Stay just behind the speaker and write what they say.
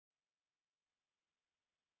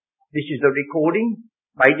This is a recording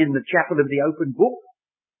made in the chapel of the Open Book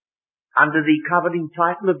under the covering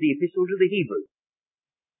title of the Epistle to the Hebrews.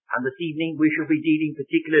 And this evening we shall be dealing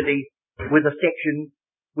particularly with a section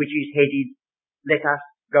which is headed, Let Us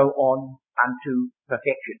Go On Unto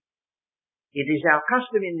Perfection. It is our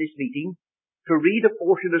custom in this meeting to read a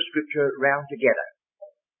portion of Scripture round together.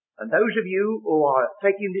 And those of you who are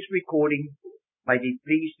taking this recording may be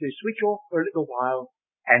pleased to switch off for a little while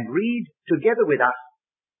and read together with us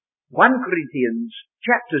 1 Corinthians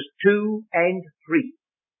chapters 2 and 3.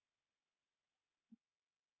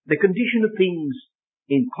 The condition of things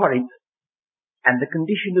in Corinth and the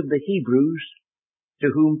condition of the Hebrews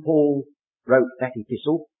to whom Paul wrote that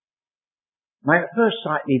epistle may at first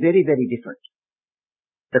sight be very, very different.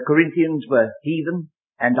 The Corinthians were heathen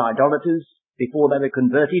and idolaters before they were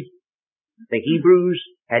converted. The Hebrews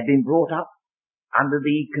had been brought up under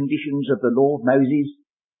the conditions of the law of Moses.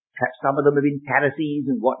 Perhaps some of them have been Pharisees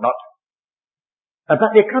and whatnot.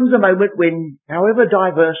 But there comes a moment when, however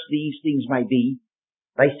diverse these things may be,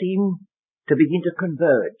 they seem to begin to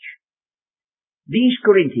converge. These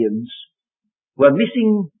Corinthians were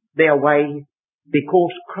missing their way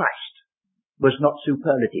because Christ was not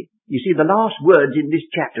superlative. You see, the last words in this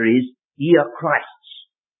chapter is, ye are Christ's,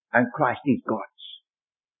 and Christ is God's.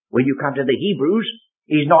 When you come to the Hebrews,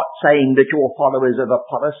 he's not saying that you're followers of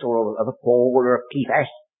Apollos or of Paul or of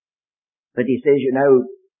Cephas, but he says,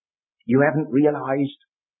 you haven't realized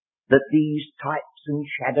that these types and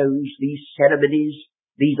shadows, these ceremonies,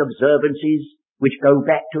 these observances, which go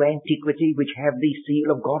back to antiquity, which have the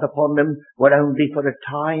seal of God upon them, were only for a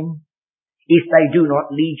time. If they do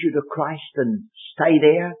not lead you to Christ and stay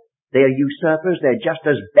there, they're usurpers, they're just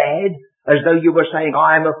as bad as though you were saying,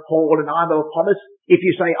 I am of Paul and I am of Apollos, if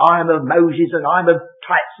you say, I am of Moses and I am of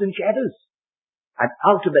types and shadows. And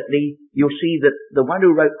ultimately, you'll see that the one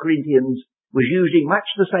who wrote Corinthians was using much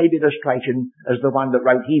the same illustration as the one that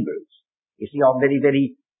wrote Hebrews. You see, I'm very,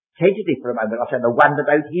 very tentative for a moment. I said the one that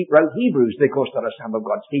wrote Hebrews, because there are some of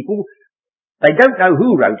God's people, they don't know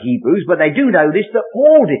who wrote Hebrews, but they do know this, that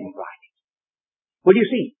Paul didn't write it. Well, you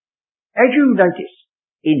see, as you notice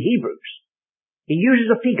in Hebrews, he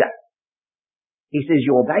uses a figure. He says,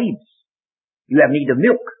 you're babes. You have need of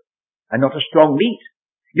milk and not of strong meat.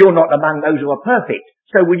 You're not among those who are perfect.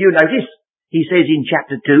 So will you notice, he says in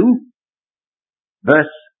chapter 2, verse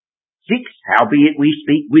 6, howbeit we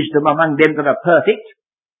speak wisdom among them that are perfect.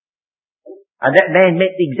 And that man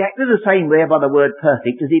meant exactly the same there by the word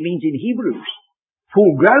perfect as he means in Hebrews,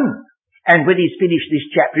 full grown. And when he's finished this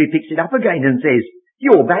chapter, he picks it up again and says,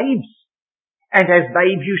 you're babes. And as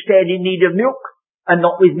babes you stand in need of milk and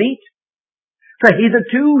not with meat. For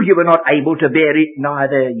hitherto you were not able to bear it,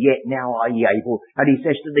 neither yet now are ye able. And he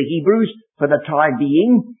says to the Hebrews, for the time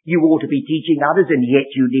being, you ought to be teaching others, and yet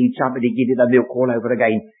you need somebody to give you the milk all over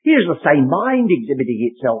again. Here's the same mind exhibiting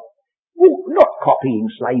itself, not copying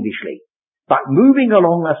slavishly, but moving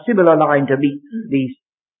along a similar line to meet these,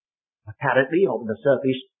 apparently, on the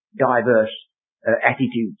surface, diverse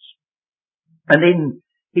attitudes. And then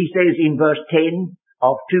he says in verse 10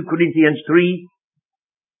 of 2 Corinthians 3,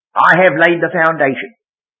 I have laid the foundation,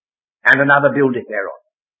 and another buildeth thereon.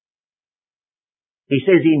 He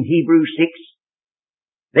says in Hebrews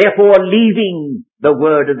 6, therefore leaving the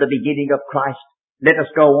word of the beginning of Christ, let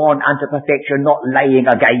us go on unto perfection, not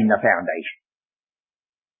laying again the foundation.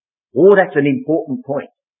 Oh, that's an important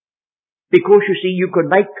point. Because you see, you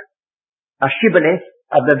could make a shibboleth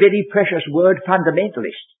of the very precious word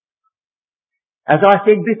fundamentalist. As I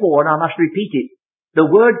said before, and I must repeat it, the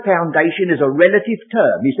word foundation is a relative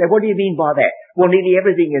term. You say, what do you mean by that? Well, nearly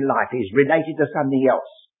everything in life is related to something else.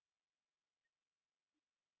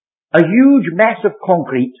 A huge mass of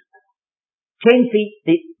concrete, 10 feet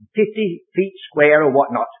thick, 50 feet square or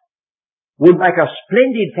whatnot, would make a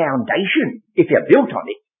splendid foundation if you're built on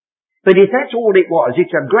it. But if that's all it was,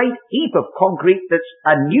 it's a great heap of concrete that's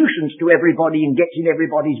a nuisance to everybody and gets in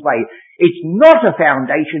everybody's way. It's not a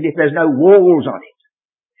foundation if there's no walls on it.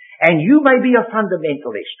 And you may be a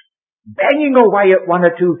fundamentalist, banging away at one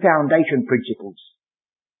or two foundation principles.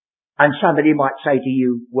 And somebody might say to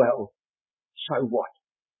you, well, so what?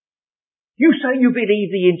 You say you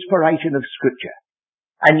believe the inspiration of Scripture,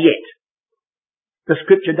 and yet the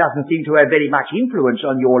Scripture doesn't seem to have very much influence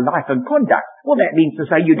on your life and conduct. Well, that means to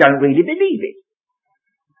say you don't really believe it.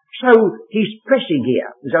 So he's pressing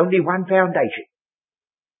here. There's only one foundation.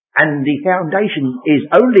 And the foundation is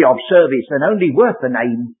only of service and only worth the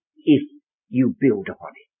name if you build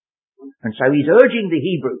upon it. And so he's urging the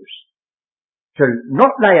Hebrews to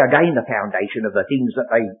not lay again the foundation of the things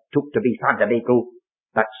that they took to be fundamental,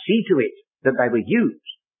 but see to it that they were used.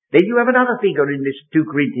 Then you have another figure in this 2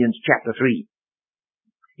 Corinthians chapter 3.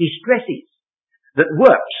 He stresses that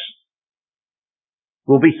works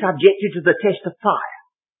will be subjected to the test of fire.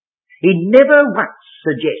 He never once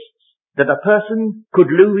suggests that a person could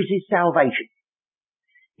lose his salvation.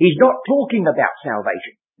 He's not talking about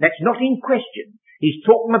salvation. That's not in question. He's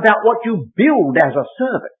talking about what you build as a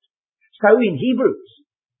servant. So in Hebrews,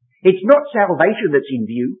 it's not salvation that's in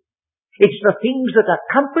view. It's the things that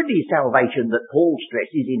accompany salvation that Paul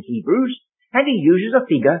stresses in Hebrews, and he uses a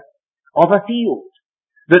figure of a field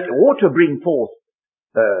that ought to bring forth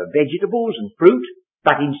vegetables and fruit,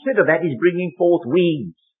 but instead of that is bringing forth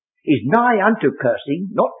weeds, is nigh unto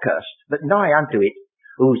cursing, not cursed, but nigh unto it,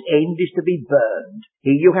 whose end is to be burned.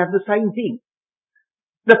 Here you have the same thing.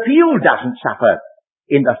 The field doesn't suffer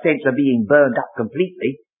in the sense of being burned up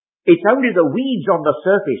completely. It's only the weeds on the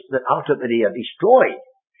surface that ultimately are destroyed.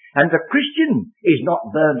 And the Christian is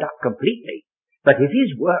not burned up completely. But if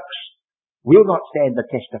his works will not stand the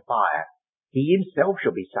test of fire, he himself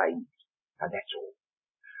shall be saved. And that's all.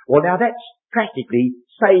 Well, now that's practically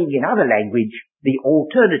saying in other language the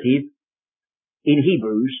alternative in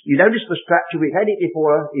Hebrews. You notice the structure, we've had it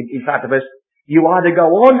before in front of us. You either go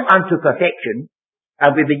on unto perfection,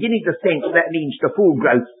 and we're beginning to sense that means to full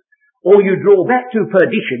growth, or you draw back to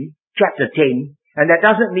perdition, chapter 10, and that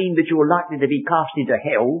doesn't mean that you're likely to be cast into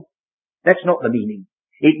hell. That's not the meaning.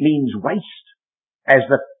 It means waste, as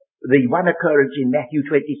the one occurrence in Matthew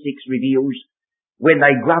 26 reveals, when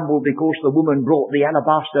they grumbled because the woman brought the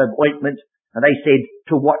alabaster ointment, and they said,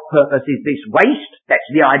 to what purpose is this waste? That's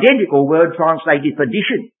the identical word translated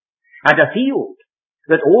perdition. And a field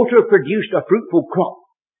that ought to have produced a fruitful crop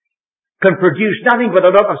can produce nothing but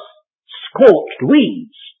a lot of scorched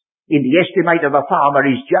weeds. In the estimate of a farmer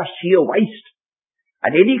is just sheer waste.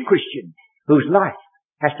 And any Christian whose life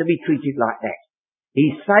has to be treated like that,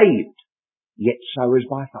 he's saved, yet so is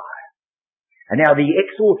by fire. And now the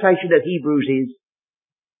exhortation of Hebrews is,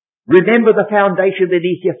 remember the foundation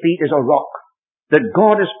beneath your feet is a rock that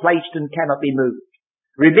God has placed and cannot be moved.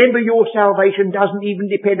 Remember your salvation doesn't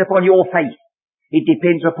even depend upon your faith. It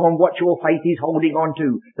depends upon what your faith is holding on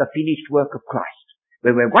to, the finished work of Christ.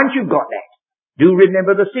 But once you've got that, do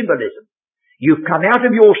remember the symbolism. You've come out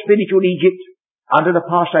of your spiritual Egypt under the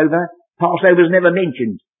Passover. Passover's never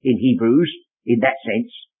mentioned in Hebrews in that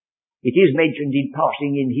sense. It is mentioned in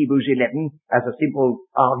passing in Hebrews 11 as a simple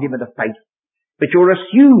argument of faith. But you're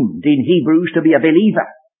assumed in Hebrews to be a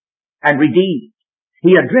believer and redeemed.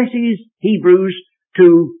 He addresses Hebrews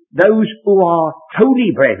to those who are holy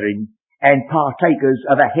brethren and partakers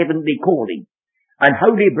of a heavenly calling. And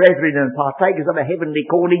holy brethren and partakers of a heavenly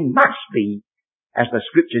calling must be, as the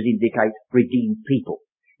scriptures indicate, redeemed people.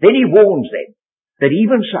 Then he warns them that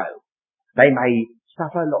even so, they may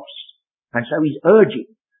suffer loss. And so he's urging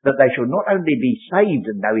that they shall not only be saved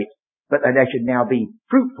and know it, but that they should now be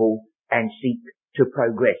fruitful and seek to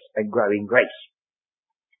progress and grow in grace.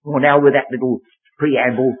 Well, now with that little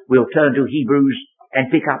preamble, we'll turn to Hebrews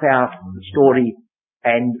and pick up our story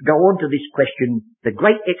and go on to this question, the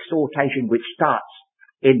great exhortation which starts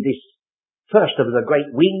in this first of the great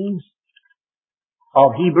wings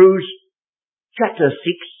of Hebrews, chapter 6,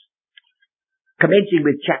 commencing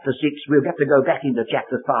with chapter 6, we'll have to go back into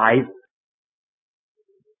chapter 5,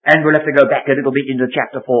 and we'll have to go back a little bit into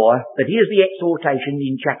chapter 4, but here's the exhortation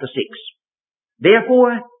in chapter 6.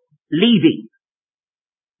 Therefore, leaving,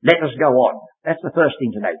 let us go on. That's the first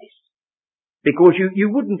thing to notice. Because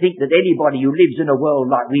you wouldn't think that anybody who lives in a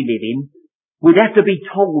world like we live in would have to be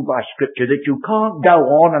told by Scripture that you can't go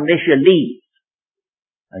on unless you leave.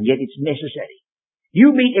 And yet it's necessary.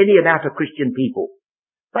 You meet any amount of Christian people,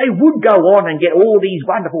 they would go on and get all these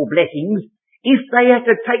wonderful blessings if they had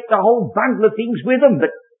to take the whole bundle of things with them,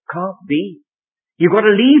 but can't be. You've got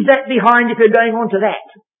to leave that behind if you're going on to that.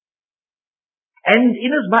 And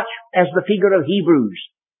inasmuch as the figure of Hebrews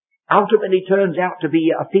ultimately turns out to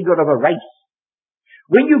be a figure of a race,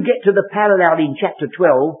 when you get to the parallel in chapter 12,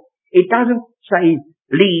 it doesn't say,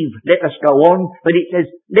 leave, let us go on, but it says,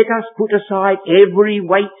 let us put aside every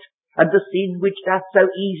weight and the sin which doth so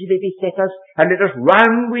easily beset us, and let us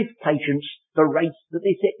run with patience the race that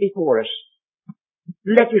is set before us.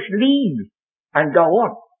 Let us leave and go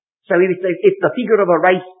on. So if the figure of a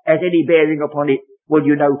race has any bearing upon it, well,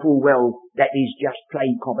 you know full well that is just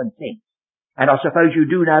plain common sense. And I suppose you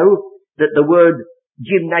do know that the word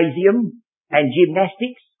gymnasium and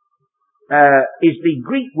gymnastics is the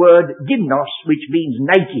Greek word gymnos, which means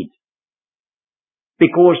naked.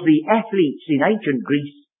 Because the athletes in ancient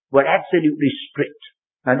Greece were absolutely stripped.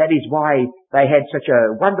 And that is why they had such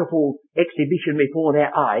a wonderful exhibition before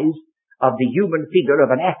their eyes of the human figure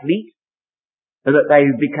of an athlete, that they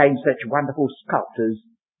became such wonderful sculptors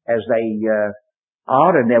as they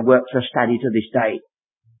are, and their works are studied to this day.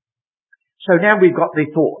 So now we've got the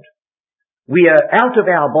thought. We are out of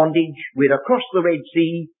our bondage, we're across the Red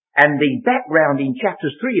Sea, and the background in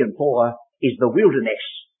chapters 3 and 4 is the wilderness.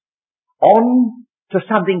 On to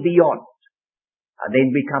something beyond. And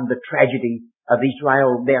then we come the tragedy of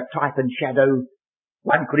Israel, their type and shadow.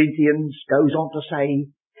 1 Corinthians goes on to say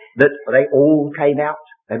that they all came out,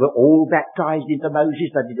 they were all baptized into Moses,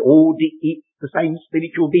 they did all eat the same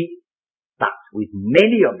spiritual meat, but with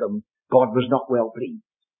many of them, God was not well pleased.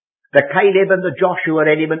 The Caleb and the Joshua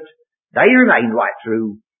element, they remained right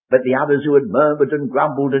through, but the others who had murmured and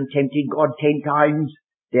grumbled and tempted God 10 times,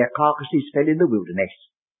 their carcasses fell in the wilderness.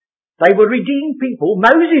 They were redeemed people.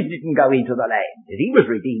 Moses didn't go into the land, and he was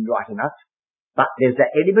redeemed right enough. But there's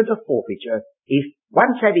that element of forfeiture. If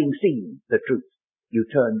once having seen the truth, you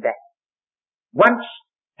turn back. Once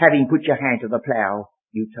having put your hand to the plough,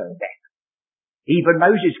 you turn back. Even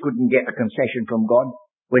Moses couldn't get a concession from God.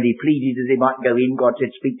 When he pleaded that he might go in, God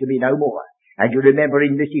said, speak to me no more. And you remember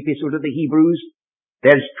in this epistle to the Hebrews,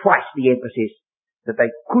 there's twice the emphasis that they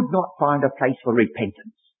could not find a place for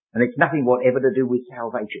repentance. And it's nothing whatever to do with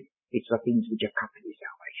salvation. It's the things which accompany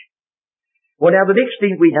salvation. Well, now the next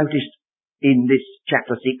thing we noticed in this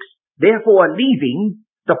chapter 6, therefore leaving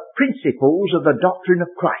the principles of the doctrine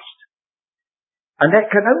of Christ. And that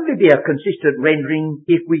can only be a consistent rendering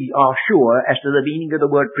if we are sure as to the meaning of the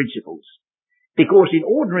word principles. Because in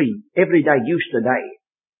ordinary, everyday use today,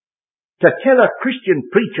 to tell a Christian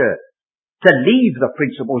preacher to leave the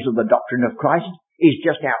principles of the doctrine of Christ is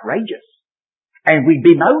just outrageous. And we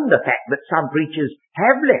bemoan the fact that some preachers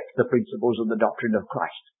have left the principles of the doctrine of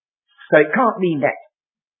Christ. So it can't mean that.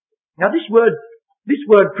 Now this word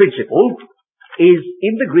principle is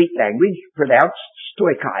in the Greek language pronounced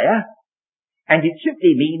stoicheia, and it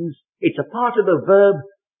simply means it's a part of the verb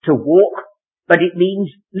to walk, but it means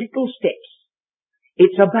little steps.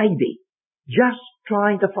 It's a baby just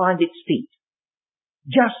trying to find its feet,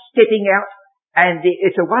 just stepping out. And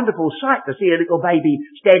it's a wonderful sight to see a little baby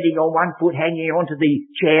standing on one foot, hanging onto the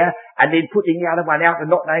chair, and then putting the other one out and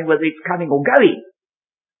not knowing whether it's coming or going.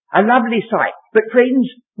 A lovely sight. But friends,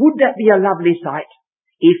 would that be a lovely sight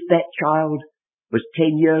if that child was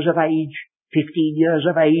 10 years of age, 15 years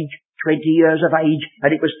of age, 20 years of age,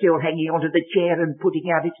 and it was still hanging onto the chair and putting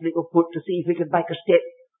out its little foot to see if it could make a step?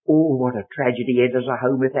 Oh, what a tragedy enters a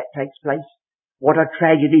home if that takes place. What a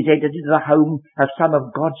tragedy is entered into the home of some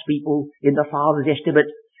of God's people in the Father's estimate.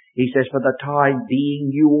 He says, for the time being,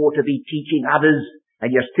 you ought to be teaching others, and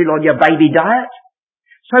you're still on your baby diet.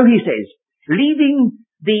 So he says, leaving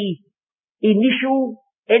the initial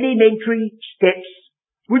elementary steps,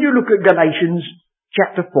 will you look at Galatians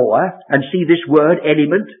chapter 4 and see this word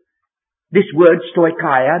element, this word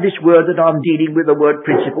stoicheia, this word that I'm dealing with, the word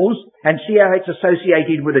principles, and see how it's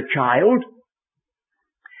associated with a child.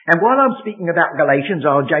 And while I'm speaking about Galatians,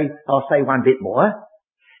 I'll say one bit more.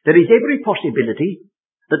 There is every possibility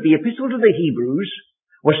that the epistle to the Hebrews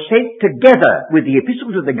was sent together with the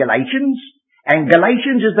epistle to the Galatians, and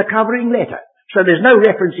Galatians is the covering letter. So there's no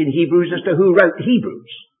reference in Hebrews as to who wrote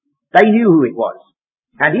Hebrews. They knew who it was.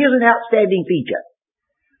 And here's an outstanding feature.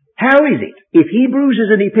 How is it, if Hebrews is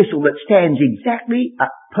an epistle that stands exactly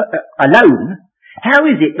alone, how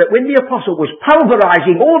is it that when the apostle was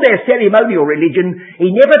pulverizing all their ceremonial religion,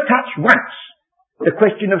 he never touched once the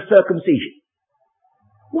question of circumcision?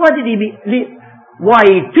 Why did he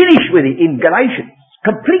finish with it in Galatians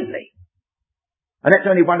completely? And that's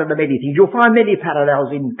only one of the many things. You'll find many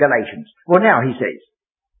parallels in Galatians. Well, now he says,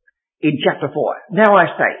 in chapter 4, now I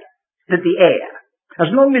say that the heir,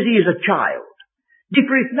 as long as he is a child,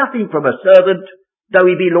 differeth nothing from a servant, though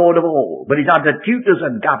he be lord of all, but is under tutors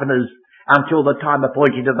and governors until the time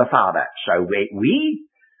appointed of the Father. So we,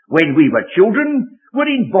 when we were children, were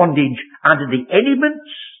in bondage under the elements,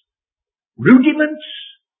 rudiments,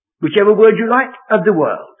 whichever word you like, of the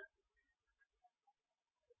world.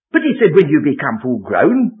 But he said, when you become full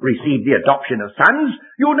grown, receive the adoption of sons,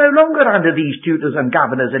 you're no longer under these tutors and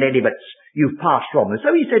governors and elements. You've passed from them.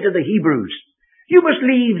 So he said to the Hebrews, you must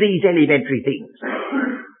leave these elementary things.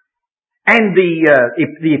 And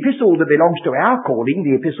the epistle that belongs to our calling,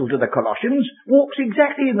 the epistle to the Colossians, walks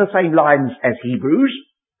exactly in the same lines as Hebrews.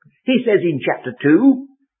 He says in chapter 2,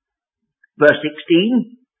 verse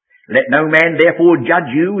 16, let no man therefore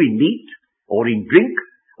judge you in meat, or in drink,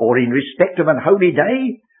 or in respect of an holy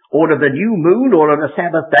day, or of the new moon, or of the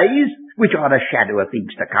Sabbath days, which are a shadow of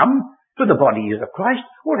things to come, for the body is of Christ.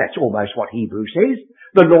 Well, that's almost what Hebrews says.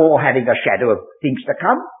 The law having a shadow of things to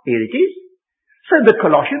come. Here it is. So the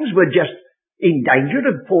Colossians were just in danger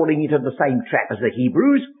of falling into the same trap as the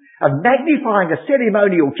Hebrews, of magnifying a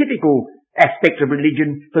ceremonial, typical aspect of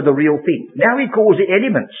religion for the real thing. Now he calls it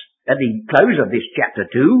elements at the close of this chapter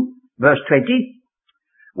 2, Verse 20,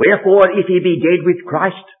 wherefore if ye be dead with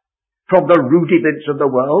Christ from the rudiments of the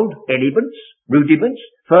world, elements, rudiments,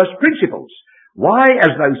 first principles, why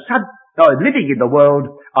as though living in the world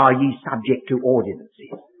are ye subject to ordinances?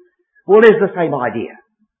 Well, there's the same idea.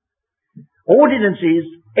 Ordinances,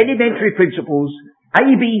 elementary principles,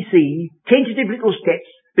 ABC, tentative little steps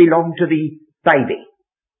belong to the baby.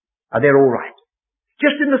 And they're all right.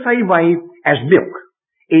 Just in the same way as milk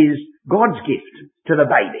is God's gift to the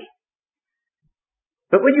baby.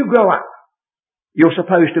 But when you grow up, you're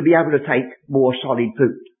supposed to be able to take more solid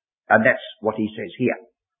food. And that's what he says here.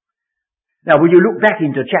 Now, will you look back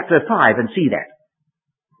into chapter 5 and see that?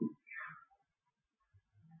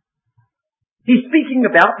 He's speaking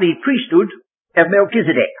about the priesthood of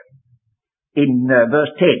Melchizedek in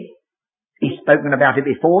verse 10. He's spoken about it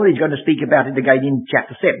before. He's going to speak about it again in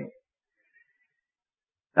chapter 7.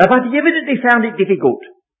 But he evidently found it difficult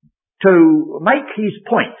to make his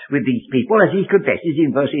point with these people, as he confesses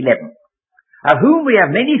in verse 11, of whom we have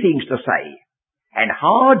many things to say, and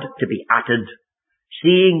hard to be uttered,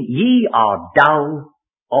 seeing ye are dull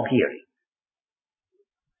of hearing.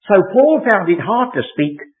 So Paul found it hard to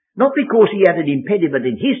speak, not because he had an impediment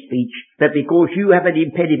in his speech, but because you have an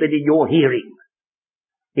impediment in your hearing.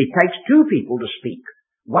 It takes two people to speak,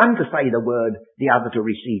 one to say the word, the other to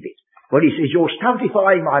receive it. Well, he says, you're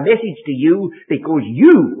stultifying my message to you because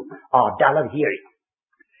you are dull of hearing.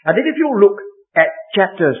 And then if you look at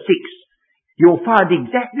chapter 6, you'll find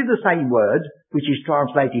exactly the same word, which is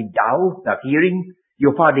translated dull of hearing.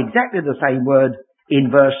 You'll find exactly the same word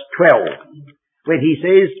in verse 12, when he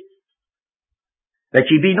says, that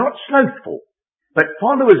ye be not slothful, but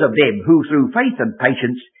followers of them who through faith and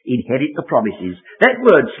patience inherit the promises. That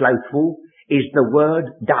word slothful is the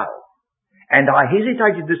word dull. And I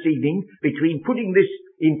hesitated this evening between putting this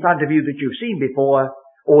in front of you that you've seen before,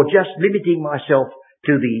 or just limiting myself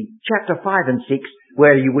to the chapter 5 and 6,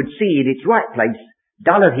 where you would see in its right place,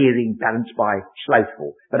 dull of hearing balanced by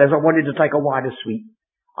slothful. But as I wanted to take a wider sweep,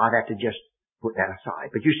 I've had to just put that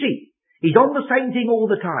aside. But you see, he's on the same thing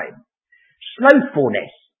all the time.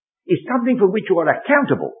 Slothfulness is something for which you are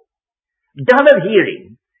accountable. Dull of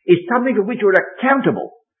hearing is something for which you are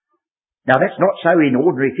accountable. Now that's not so in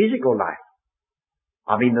ordinary physical life.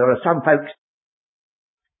 I mean, there are some folks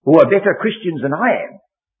who are better Christians than I am,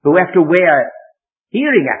 who have to wear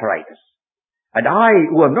hearing apparatus. And I,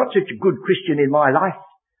 who am not such a good Christian in my life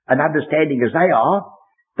and understanding as they are,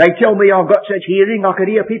 they tell me I've got such hearing I could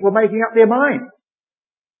hear people making up their mind.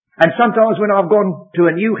 And sometimes when I've gone to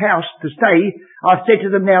a new house to stay, I've said to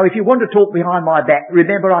them, now, if you want to talk behind my back,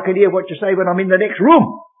 remember I can hear what you say when I'm in the next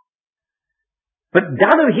room. But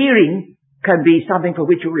dull of hearing can be something for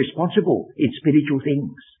which you're responsible in spiritual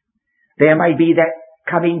things. There may be that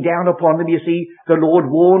coming down upon them. You see, the Lord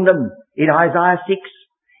warned them in Isaiah 6.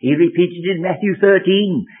 He repeated it in Matthew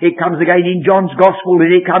 13. It comes again in John's Gospel, and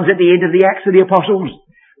it comes at the end of the Acts of the Apostles,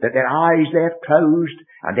 that their eyes they have closed,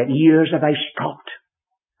 and their ears have they stopped,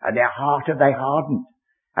 and their heart have they hardened.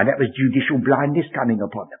 And that was judicial blindness coming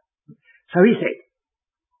upon them. So he said,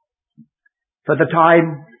 for the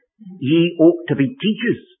time ye ought to be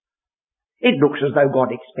teachers. It looks as though God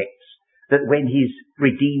expects that when his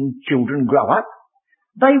redeemed children grow up,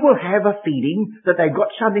 they will have a feeling that they've got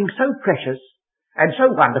something so precious and so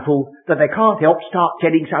wonderful that they can't help start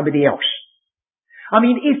telling somebody else. I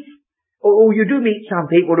mean, or you do meet some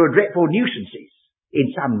people who are dreadful nuisances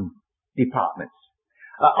in some departments.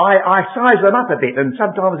 I size them up a bit and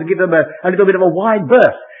sometimes I give them a little bit of a wide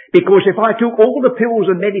berth, because if I took all the pills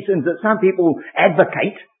and medicines that some people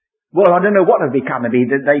advocate, well, I don't know what would become of me.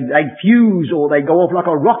 They'd fuse or they'd go off like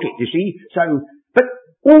a rocket, you see. So, but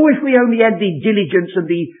if we only had the diligence and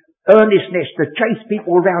the earnestness to chase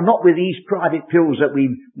people around, not with these private pills that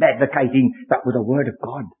we're advocating, but with the Word of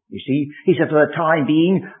God, you see. He said, for the time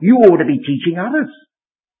being, you ought to be teaching others,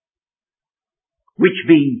 which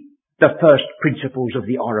be the first principles of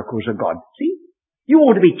the oracles of God. See? You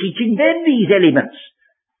ought to be teaching them these elements.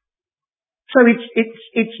 So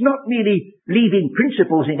it's not merely leaving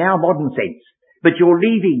principles in our modern sense, but you're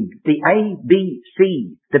leaving the A, B,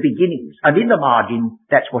 C, the beginnings. And in the margin,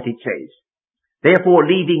 that's what it says. Therefore,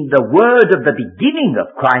 leaving the word of the beginning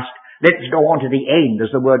of Christ, let's go on to the end,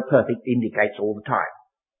 as the word perfect indicates all the time.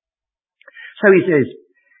 So he says,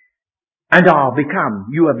 and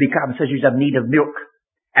you have become such as have need of milk,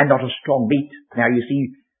 and not of strong meat. Now you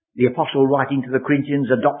see, the apostle writing to the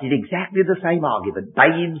Corinthians adopted exactly the same argument.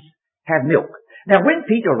 Babes have milk. Now when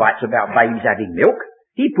Peter writes about babes having milk,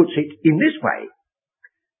 he puts it in this way.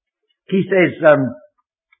 He says,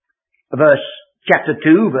 chapter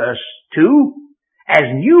 2, verse 2, as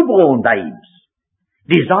newborn babes,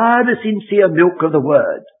 desire the sincere milk of the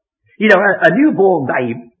word. You know, a newborn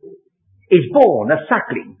babe is born a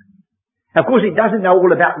suckling. Of course, it doesn't know all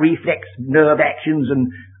about reflex nerve actions and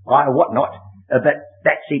whatnot, but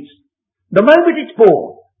that's it. The moment it's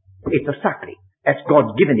born, it's a suckling. That's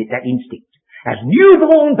God's given it that instinct. As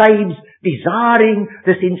newborn babes desiring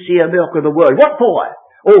the sincere milk of the word. What for?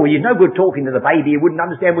 Oh, you're no good talking to the baby. He wouldn't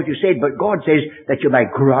understand what you said, but God says that you may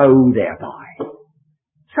grow thereby.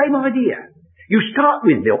 Same idea. You start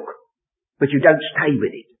with milk, but you don't stay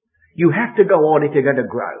with it. You have to go on if you're going to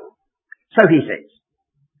grow. So he says,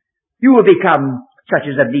 you will become such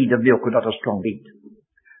as have need of milk and not a strong meat.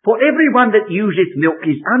 For everyone that useth milk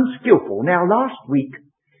is unskillful. Now last week,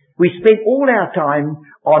 we spent all our time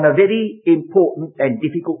on a very important and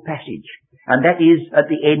difficult passage. And that is at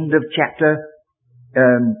the end of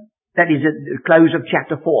that is at the close of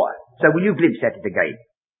chapter 4. So will you glimpse at it again?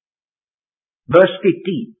 Verse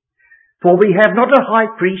 15. For we have not a high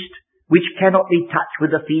priest which cannot be touched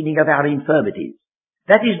with the feeling of our infirmities.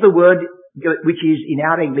 That is the word which is in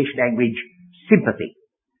our English language, sympathy.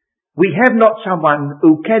 We have not someone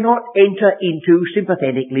who cannot enter into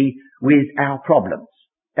sympathetically with our problems.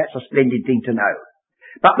 That's a splendid thing to know.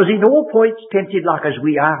 But was in all points tempted like as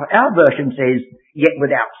we are. Our version says, yet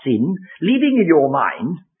without sin, leaving in your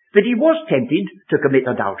mind that he was tempted to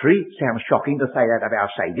commit adultery. Sounds shocking to say that of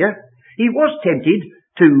our Saviour. He was tempted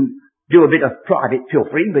to do a bit of private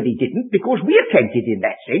pilfering, but he didn't, because we are tempted in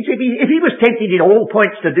that sense. If he was tempted in all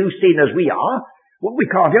points to do sin as we are, well,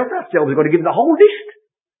 we can't help ourselves. We've got to give him the whole list.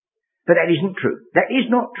 But that isn't true. That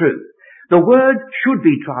is not true. The word should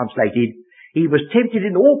be translated, he was tempted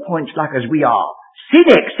in all points like as we are.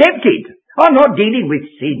 Sin accepted. I'm not dealing with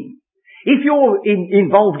sin. If you're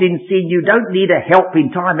involved in sin, you don't need a help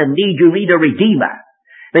in time of need. You need a redeemer.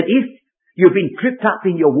 But if you've been tripped up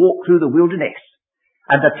in your walk through the wilderness,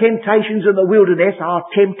 and the temptations of the wilderness are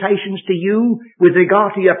temptations to you with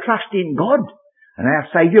regard to your trust in God, and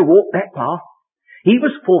our Saviour walked that path. He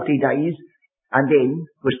was 40 days and then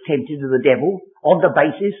was tempted of the devil on the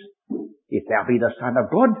basis, if thou be the Son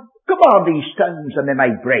of God, command these stones and they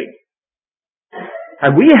made bread.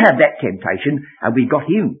 And we have that temptation and we got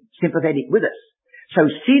him sympathetic with us. So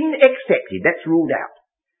sin accepted, that's ruled out.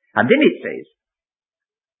 And then it says,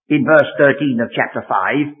 in verse 13 of chapter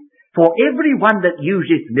 5, for everyone that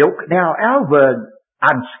useth milk, now our word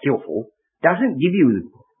unskillful doesn't give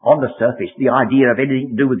you on the surface the idea of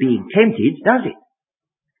anything to do with being tempted, does it?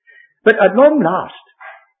 But at long last,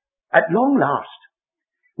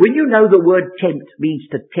 when you know the word tempt means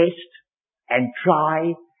to test and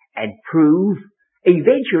try and prove,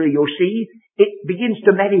 eventually you'll see it begins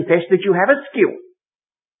to manifest that you have a skill.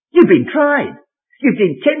 You've been tried. You've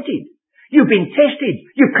been tempted. You've been tested.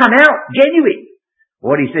 You've come out genuine.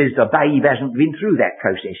 What he says, the babe hasn't been through that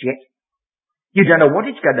process yet. You don't know what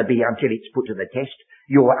it's going to be until it's put to the test.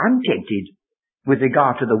 You're untempted with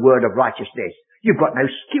regard to the word of righteousness. You've got no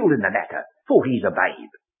skill in the matter, for he's a babe.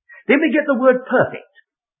 Then we get the word perfect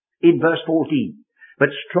in verse 14. But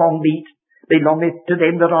strong meat belongeth to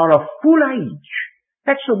them that are of full age.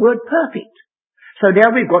 That's the word perfect. So now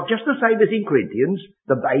we've got just the same as in Corinthians,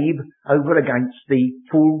 the babe over against the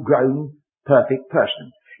full-grown, perfect person.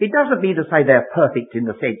 It doesn't mean to say they're perfect in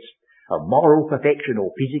the sense of moral perfection or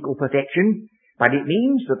physical perfection, but it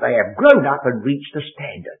means that they have grown up and reached a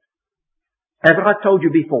standard. As I've told you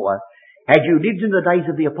before, had you lived in the days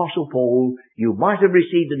of the Apostle Paul, you might have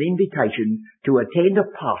received an invitation to attend a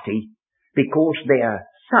party because their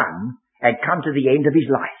son had come to the end of his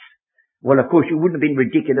life. Well, of course, you wouldn't have been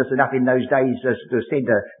ridiculous enough in those days as to send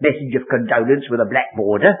a message of condolence with a black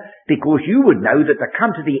border, because you would know that to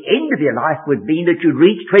come to the end of your life would mean that you'd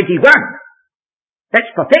reach 21.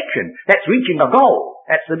 That's perfection. That's reaching a goal.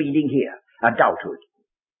 That's the meaning here. Adulthood.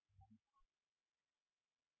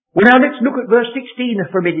 Well, now let's look at verse 16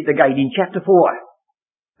 for a minute again in chapter 4.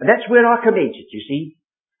 And that's where I commence it, you see,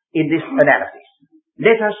 in this analysis.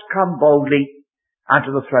 Let us come boldly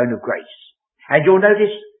unto the throne of grace. And you'll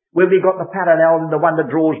notice when we've got the parallel and the one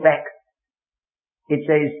that draws back, it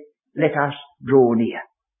says, let us draw near.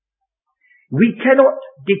 We cannot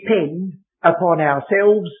depend upon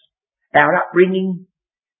ourselves, our upbringing,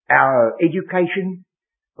 our education,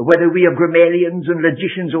 whether we are grammarians and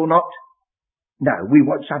logicians or not. No, we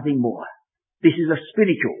want something more. This is a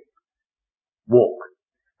spiritual walk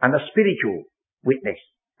and a spiritual witness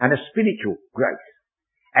and a spiritual growth.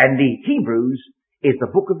 And the Hebrews is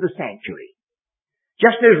the book of the sanctuary.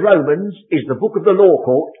 Just as Romans is the book of the law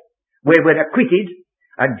court, where we're acquitted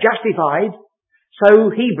and justified, so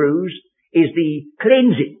Hebrews is the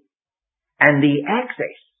cleansing and the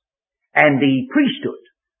access and the priesthood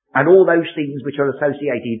and all those things which are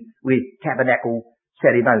associated with tabernacle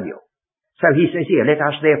ceremonial. So he says here, let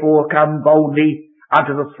us therefore come boldly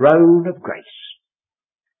unto the throne of grace.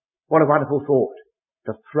 What a wonderful thought.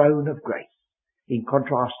 The throne of grace. In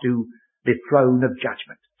contrast to the throne of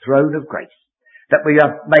judgment. Throne of grace. That we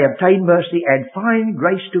may obtain mercy and find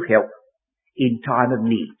grace to help in time of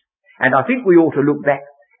need. And I think we ought to look back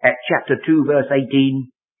at chapter 2 verse 18,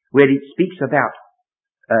 where it speaks about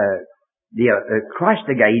Christ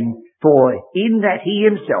again, for in that he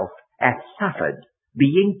himself hath suffered,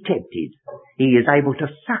 being tempted, he is able to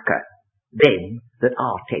succour them that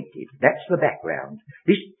are tempted. That's the background.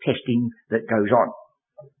 This testing that goes on.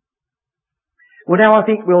 Well, now I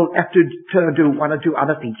think we'll have to turn to one or two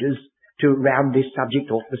other features to round this subject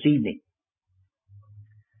off this evening.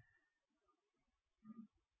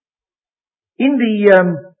 In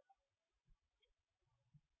the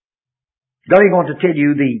going on to tell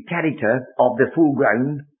you the character of the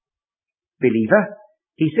full-grown believer,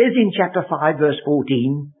 he says in chapter 5 verse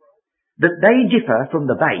 14 that they differ from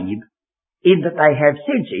the babe in that they have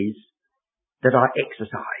senses that are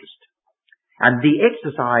exercised. And the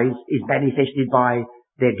exercise is manifested by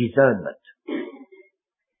their discernment.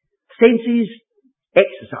 Senses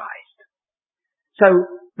exercised. So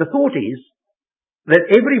the thought is that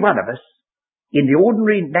every one of us in the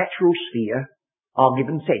ordinary natural sphere are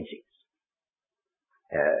given senses.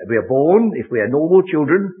 We're born, if we're normal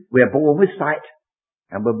children, we're born with sight,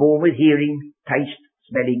 and we're born with hearing, taste,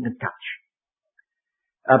 smelling and touch.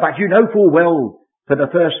 But you know full well, for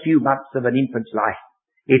the first few months of an infant's life,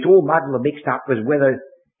 it's all muddled and mixed up as whether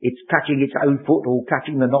it's touching its own foot or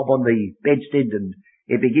touching the knob on the bedstead, and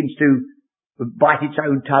it begins to bite its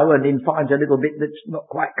own toe and then finds a little bit that's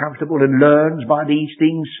not quite comfortable and learns by these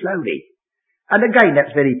things slowly. And again,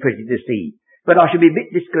 that's very pretty to see. But I should be a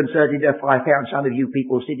bit disconcerted if I found some of you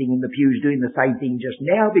people sitting in the pews doing the same thing just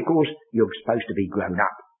now, because you're supposed to be grown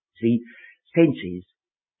up. See, senses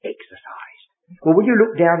exercised. Well, will you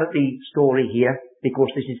look down at the story here,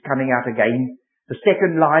 because this is coming out again. The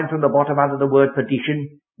second line from the bottom under the word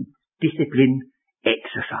perdition, discipline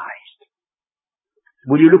exercised.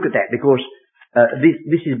 Will you look at that, because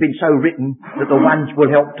this has been so written that the one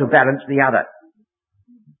will help to balance the other.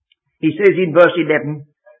 He says in verse 11,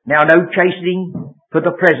 now no chastening for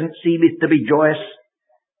the present seemeth to be joyous,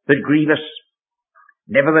 but grievous.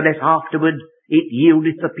 Nevertheless afterward it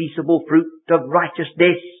yieldeth the peaceable fruit of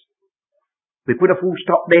righteousness. We put a full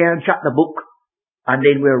stop there and shut the book, and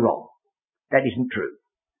then we're wrong. That isn't true.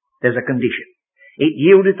 There's a condition. It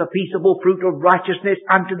yieldeth the peaceable fruit of righteousness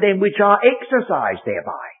unto them which are exercised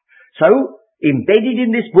thereby. So, embedded in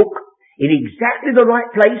this book, in exactly the right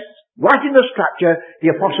place, right in the structure, the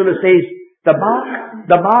apostle says, the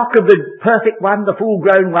mark of the perfect one, the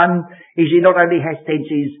full-grown one, is he not only has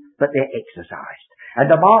senses, but they're exercised. And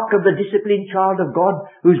the mark of the disciplined child of God,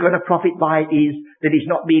 who's going to profit by it, is that he's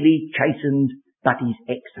not merely chastened, but he's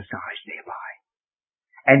exercised thereby.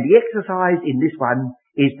 And the exercise in this one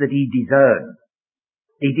is that he discerns.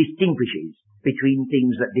 He distinguishes between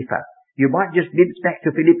things that differ. You might just glimpse back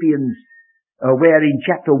to Philippians, where in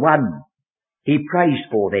chapter 1, he prays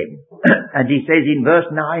for them. And he says in verse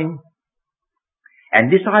 9, and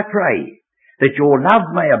this I pray, that your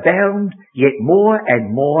love may abound yet more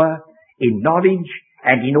and more in knowledge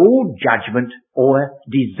and in all judgment or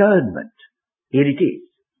discernment. Here it is.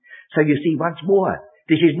 So you see once more,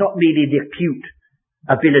 this is not merely the acute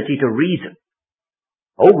ability to reason.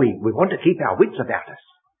 Oh, we want to keep our wits about us.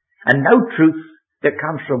 And no truth that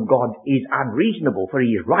comes from God is unreasonable, for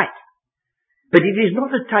he is right. But it is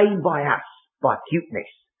not attained by us, by acuteness,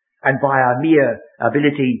 and by our mere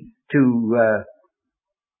ability to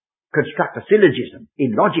construct a syllogism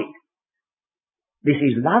in logic. This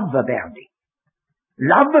is love abounding.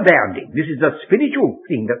 Love abounding. This is a spiritual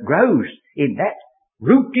thing that grows in that.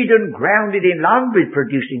 Rooted and grounded in love is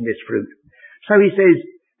producing this fruit. So he says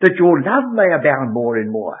that your love may abound more and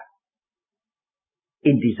more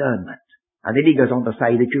in discernment. And then he goes on to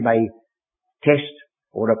say that you may test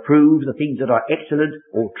or approve the things that are excellent,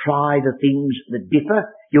 or try the things that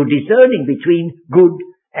differ. You're discerning between good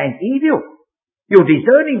and evil. You're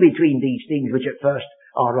discerning between these things which at first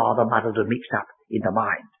are rather muddled and mixed up in the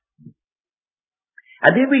mind.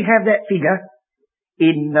 And then we have that figure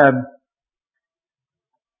in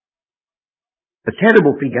the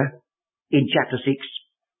terrible figure in chapter 6,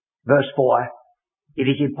 verse 4.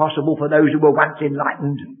 It is impossible for those who were once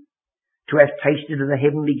enlightened to have tasted of the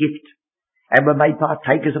heavenly gift and were made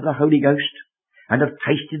partakers of the Holy Ghost, and have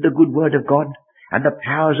tasted the good word of God and the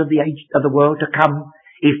powers of the age of the world to come,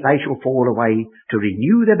 if they shall fall away, to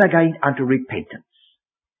renew them again unto repentance.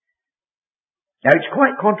 Now it's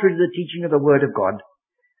quite contrary to the teaching of the Word of God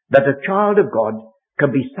that a child of God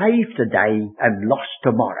can be saved today and lost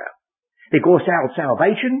tomorrow. Because our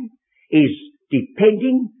salvation is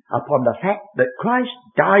depending upon the fact that Christ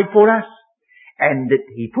died for us and that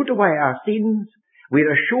he put away our sins.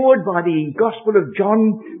 We're assured by the Gospel of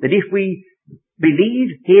John that if we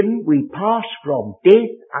believe him, we pass from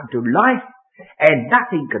death unto life, and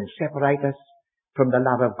nothing can separate us from the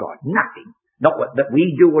love of God. Nothing. Not what that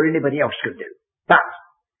we do or anybody else can do. But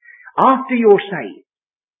after you're saved,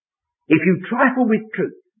 if you trifle with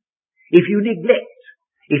truth, if you neglect,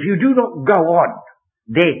 if you do not go on,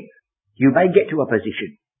 then you may get to a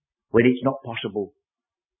position when it's not possible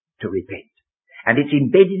to repent. And it's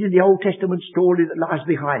embedded in the Old Testament story that lies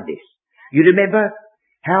behind this. You remember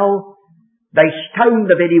how they stoned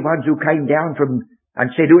the very ones who came down from and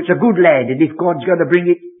said, oh, it's a good land, and if God's going to bring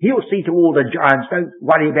it, he'll see to all the giants, don't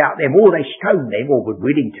worry about them. Or they stoned them, or were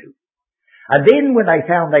willing to. And then when they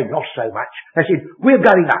found they'd lost so much, they said, we're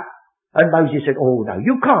going up. And Moses said, oh no,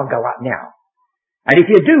 you can't go up now. And if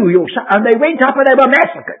you do, and they went up and they were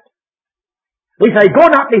massacred. If they'd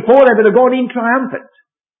gone up before, they would have gone in triumphant.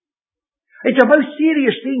 It's a most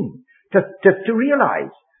serious thing to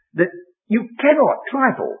realize that you cannot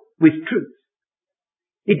trifle with truth.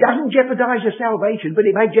 It doesn't jeopardize your salvation, but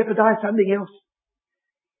it may jeopardize something else.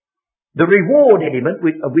 The reward element,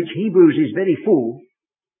 of which Hebrews is very full,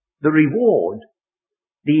 the reward,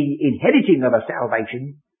 the inheriting of a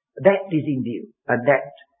salvation, that is in view. And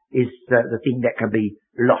that is the thing that can be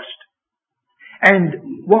lost.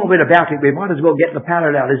 And while we're about it, we might as well get the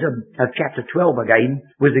parallelism of chapter 12 again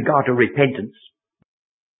with regard to repentance.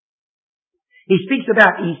 He speaks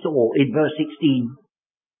about Esau in verse 16,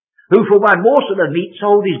 who for one morsel of meat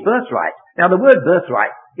sold his birthright. Now the word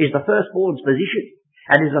birthright is the firstborn's position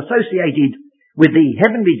and is associated with the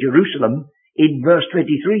heavenly Jerusalem in verse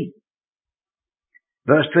 23.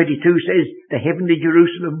 Verse 22 says, the heavenly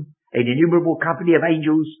Jerusalem, an innumerable company of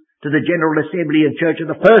angels, to the general assembly and church of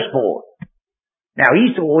the firstborn. Now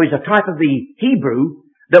Esau is a type of the Hebrew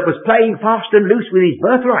that was playing fast and loose with his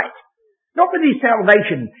birthright. Not with his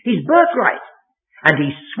salvation, his birthright. And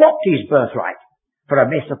he swapped his birthright for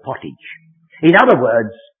a mess of pottage. In other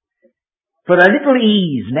words, for a little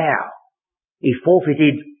ease now, he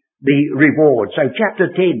forfeited the reward. So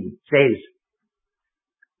chapter 10 says,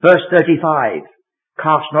 verse 35,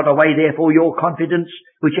 cast not away therefore your confidence,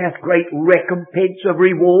 which hath great recompense of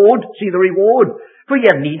reward. See the reward? For you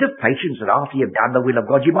have need of patience, that after you have done the will of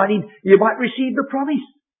God, you might receive the promise.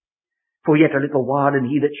 For yet a little while, and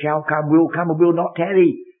he that shall come and will not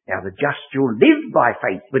tarry. Now the just shall live by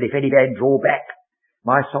faith, but if any man draw back,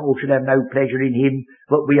 my soul shall have no pleasure in him,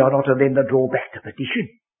 but we are not of them that draw back to perdition.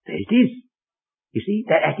 There it is. You see,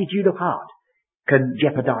 that attitude of heart can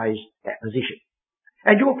jeopardize that position.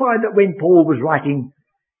 And you'll find that when Paul was writing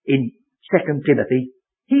in 2 Timothy,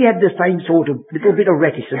 he had the same sort of little bit of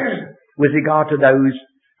reticence with regard to those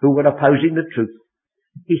who were opposing the truth.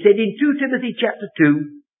 He said in 2 Timothy chapter 2,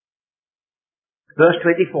 verse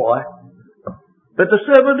 24, but the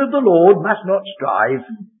servant of the Lord must not strive,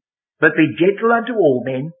 but be gentle unto all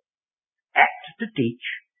men, apt to teach,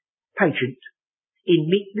 patient,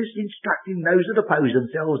 in meekness instructing those that oppose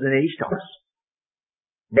themselves in any stocks.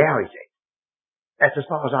 Now, he said, that's as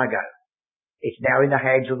far as I go. It's now in the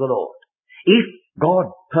hands of the Lord. If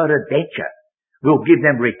God, peradventure, will give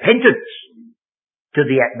them repentance to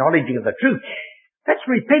the acknowledging of the truth, that's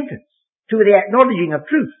repentance to the acknowledging of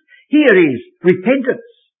truth. Here is repentance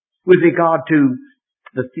with regard to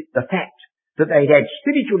the fact that they'd had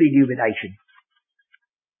spiritual illumination.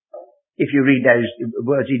 If you read those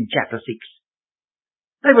words in chapter 6.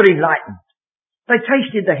 They were enlightened. They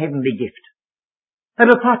tasted the heavenly gift. They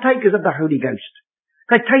were partakers of the Holy Ghost.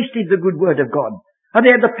 They tasted the good word of God. And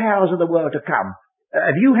they had the powers of the world to come.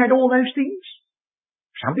 Have you had all those things?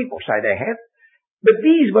 Some people say they have. But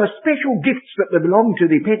these were special gifts that belonged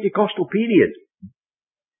to the Pentecostal period.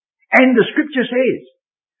 And the scripture says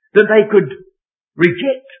that they could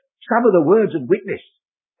reject some of the words of witness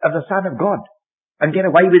of the Son of God and get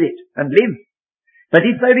away with it and live. But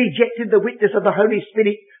if they rejected the witness of the Holy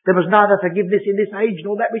Spirit, there was neither forgiveness in this age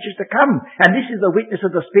nor that which is to come. And this is the witness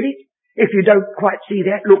of the Spirit. If you don't quite see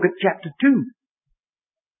that, look at chapter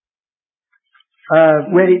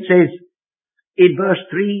 2, where it says in verse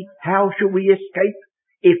 3, how shall we escape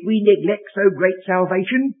if we neglect so great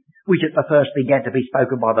salvation, which at the first began to be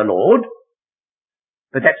spoken by the Lord?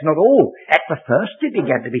 But that's not all. At the first it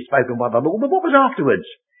began to be spoken by the Lord, but what was afterwards?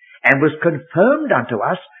 And was confirmed unto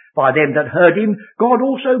us by them that heard him, God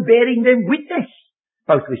also bearing them witness,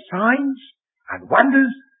 both with signs and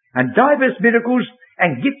wonders and divers miracles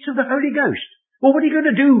and gifts of the Holy Ghost. Well, what are you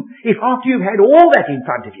going to do if after you've had all that in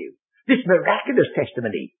front of you, this miraculous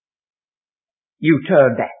testimony, you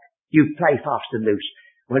turn back, you play fast and loose?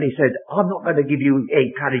 Well, he said, I'm not going to give you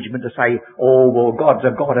encouragement to say, oh, well, God's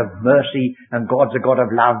a God of mercy and God's a God of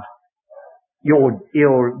love. You're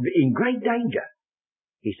in great danger,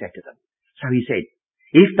 he said to them. So he said,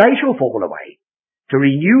 if they shall fall away, to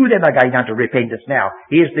renew them again unto repentance. Now,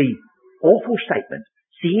 here's the awful statement.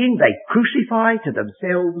 Seeing they crucify to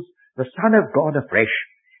themselves the Son of God afresh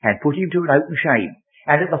and put him to an open shame.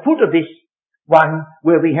 And at the foot of this one,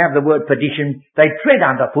 where we have the word perdition, they tread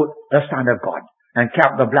underfoot the Son of God and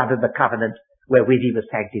count the blood of the covenant wherewith he was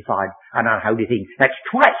sanctified, an unholy thing. That's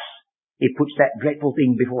twice it puts that dreadful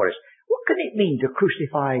thing before us. What can it mean to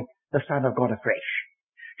crucify the Son of God afresh?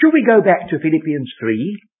 Should we go back to Philippians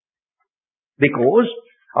 3? Because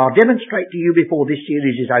I'll demonstrate to you before this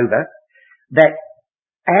series is over that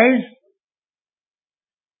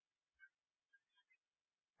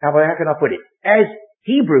how can I put it? As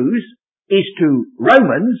Hebrews is to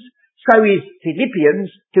Romans, so is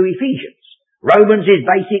Philippians to Ephesians. Romans is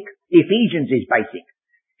basic, Ephesians is basic.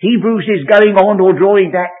 Hebrews is going on or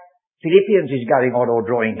drawing back, Philippians is going on or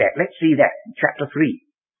drawing back. Let's see that in chapter 3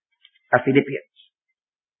 of Philippians.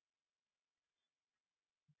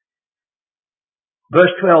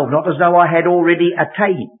 Verse 12, not as though I had already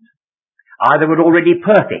attained, either were already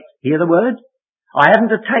perfect. Hear the word? I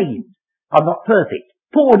haven't attained. I'm not perfect.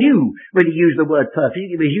 Paul knew when he used the word perfect,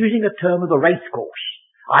 he was using a term of the race course.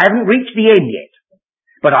 I haven't reached the end yet,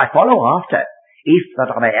 but I follow after, if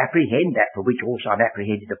that I may apprehend that for which also I'm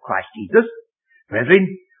apprehended of Christ Jesus. Brethren,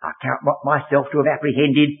 I count not myself to have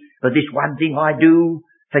apprehended, but this one thing I do,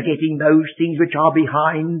 forgetting those things which are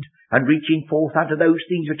behind, and reaching forth unto those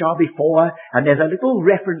things which are before. And there's a little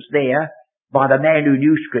reference there by the man who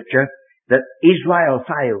knew Scripture that Israel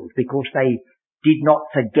failed because they did not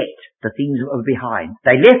forget the things that were behind.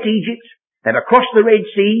 They left Egypt, they were across the Red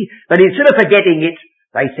Sea, but instead of forgetting it,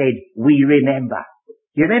 they said, we remember.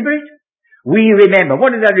 Do you remember it? We remember.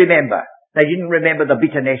 What did they remember? They didn't remember the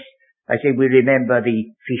bitterness. They said, we remember the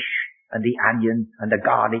fish and the onion and the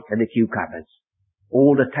garlic and the cucumbers.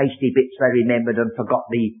 All the tasty bits they remembered and forgot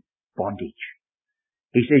the bondage.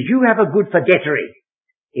 He says, you have a good forgettery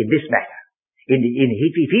in this matter. In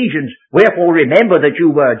Ephesians, wherefore remember that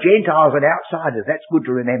you were Gentiles and outsiders. That's good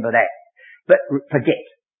to remember that. But forget.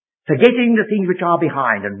 Forgetting the things which are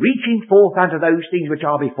behind and reaching forth unto those things which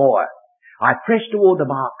are before. I press toward the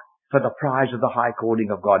mark for the prize of the high calling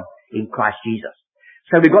of God in Christ Jesus.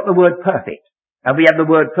 So we've got the word perfect. And we have the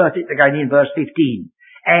word perfect again in verse 15.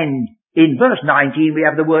 And in verse 19 we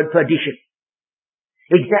have the word perdition.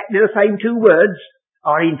 Exactly the same two words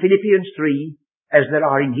are in Philippians 3 as there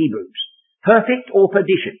are in Hebrews. Perfect or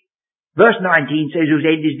perdition. Verse 19 says whose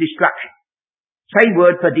end is destruction. Same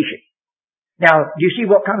word, perdition. Now, do you see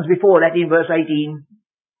what comes before that in verse 18?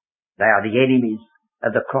 They are the enemies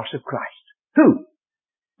of the cross of Christ. Who?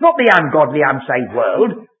 Not the ungodly, unsaved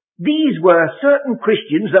world. These were certain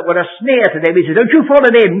Christians that were a snare to them. He said, don't you follow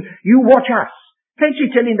them, you watch us. Fancy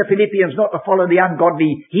telling the Philippians not to follow the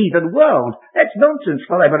ungodly heathen world. That's nonsense,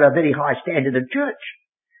 for they were a very high standard of church.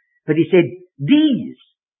 But he said, these,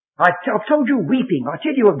 I've told you weeping, I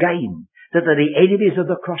tell you again, that they're the enemies of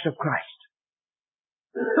the cross of Christ.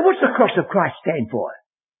 So what's the cross of Christ stand for?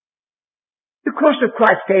 The cross of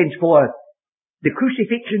Christ stands for the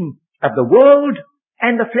crucifixion of the world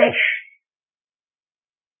and the flesh.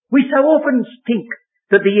 We so often think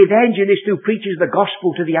that the evangelist who preaches the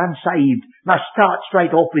gospel to the unsaved must start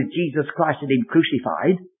straight off with Jesus Christ and him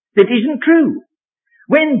crucified. That isn't true.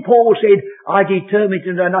 When Paul said, I determined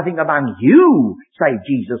to know nothing among you save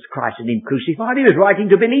Jesus Christ and him crucified, he was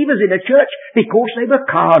writing to believers in a church because they were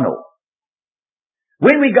carnal.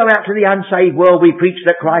 When we go out to the unsaved world, we preach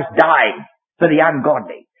that Christ died for the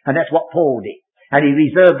ungodly. And that's what Paul did. And he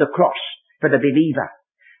reserved the cross for the believer.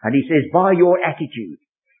 And he says, by your attitude,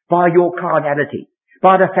 by your carnality,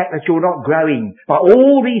 by the fact that you're not growing, by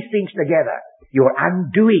all these things together, you're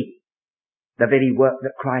undoing the very work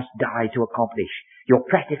that Christ died to accomplish. You're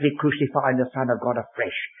practically crucifying the Son of God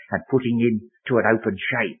afresh and putting him to an open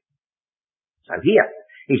shame. So here,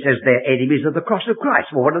 he says they're enemies of the cross of Christ.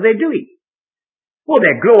 Well, what are they doing? Well,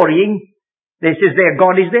 they're glorying. They says their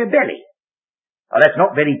God is their belly. Oh, that's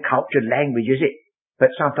not very cultured language, is it?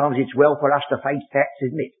 But sometimes it's well for us to face facts,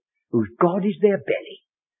 isn't it? Whose God is their belly.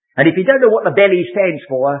 And if you don't know what the belly stands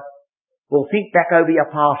for, well, think back over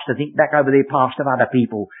your past and think back over the past of other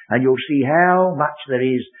people, and you'll see how much there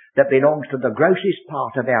is that belongs to the grossest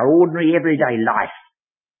part of our ordinary everyday life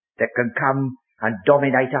that can come and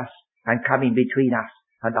dominate us and come in between us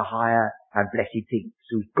and the higher and blessed things,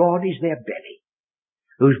 whose God is their belly,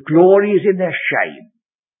 whose glory is in their shame,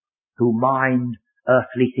 who mind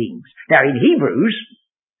earthly things. Now in Hebrews,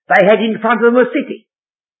 they had in front of them a city.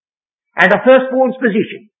 And the firstborn's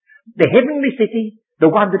position, the heavenly city,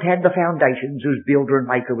 the one that had the foundations, whose builder and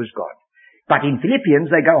maker was God. But in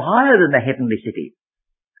Philippians, they go higher than the heavenly city.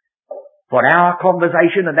 For our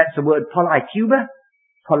conversation, and that's the word politeuma.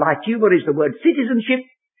 Politeuma is the word citizenship.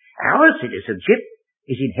 Our citizenship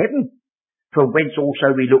is in heaven, from whence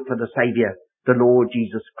also we look for the Saviour, the Lord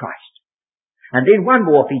Jesus Christ. And then one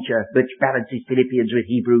more feature which balances Philippians with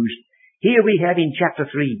Hebrews. Here we have in chapter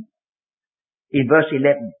 3, in verse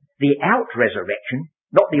 11, the out-resurrection,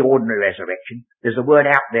 not the ordinary resurrection. There's a word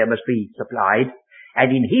out there must be supplied.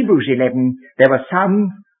 And in Hebrews 11, there were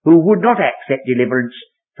some who would not accept deliverance,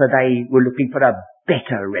 for they were looking for a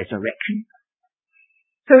better resurrection.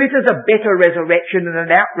 So if there's a better resurrection and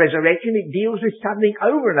an out-resurrection, it deals with something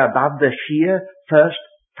over and above the sheer first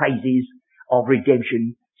phases of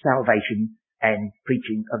redemption, salvation, and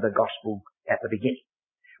preaching of the gospel at the beginning.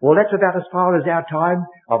 Well, that's about as far as our time.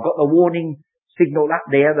 I've got the warning signal up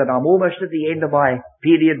there that I'm almost at the end of my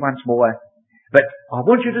period once more. But I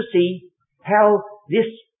want you to see how this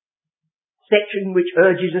section which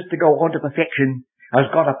urges us to go on to perfection has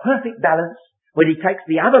got a perfect balance when he takes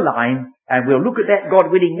the other line, and we'll look at that, God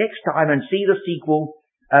willing, next time and see the sequel.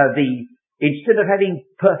 Instead of having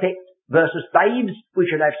perfect versus babes, we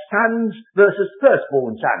should have sons versus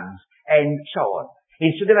firstborn sons, and so on.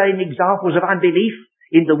 Instead of having examples of unbelief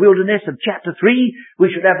in the wilderness of chapter 3,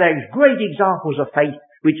 we should have those great examples of faith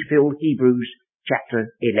which fill Hebrews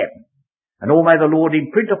chapter 11. And all may the Lord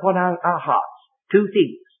imprint upon our hearts two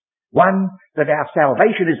things. One, that our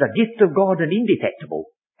salvation is a gift of God and indefectible.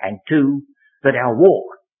 And two, that our walk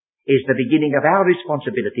is the beginning of our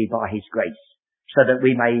responsibility by His grace, so that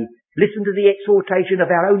we may listen to the exhortation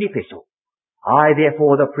of our own epistle. I,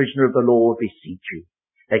 therefore, the prisoner of the Lord, beseech you,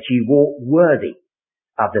 that ye walk worthy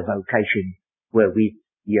of the vocation wherewith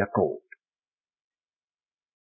ye are called.